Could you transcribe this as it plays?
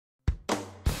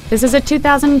This is a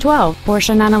 2012 Porsche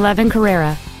 911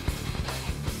 Carrera.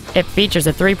 It features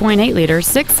a 3.8-liter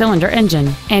 6-cylinder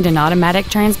engine and an automatic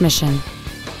transmission.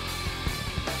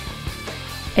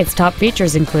 Its top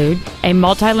features include a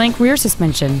multi-link rear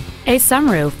suspension, a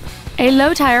sunroof, a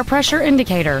low tire pressure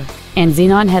indicator, and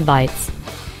xenon headlights.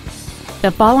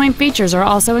 The following features are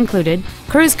also included: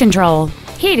 cruise control,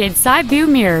 heated side view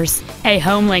mirrors, a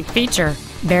home link feature,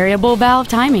 variable valve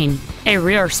timing, a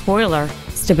rear spoiler,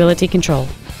 stability control,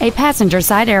 a passenger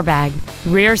side airbag,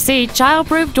 rear seat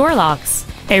child-proof door locks,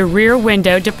 a rear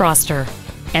window defroster,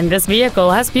 and this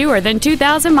vehicle has fewer than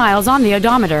 2,000 miles on the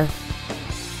odometer.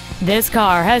 This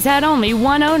car has had only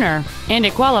one owner, and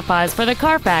it qualifies for the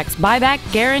Carfax buyback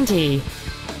guarantee.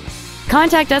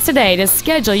 Contact us today to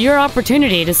schedule your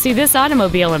opportunity to see this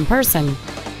automobile in person.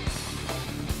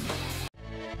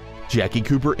 Jackie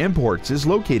Cooper Imports is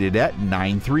located at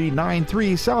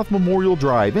 9393 South Memorial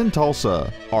Drive in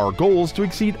Tulsa. Our goal is to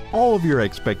exceed all of your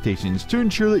expectations to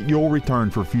ensure that you'll return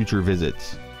for future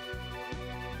visits.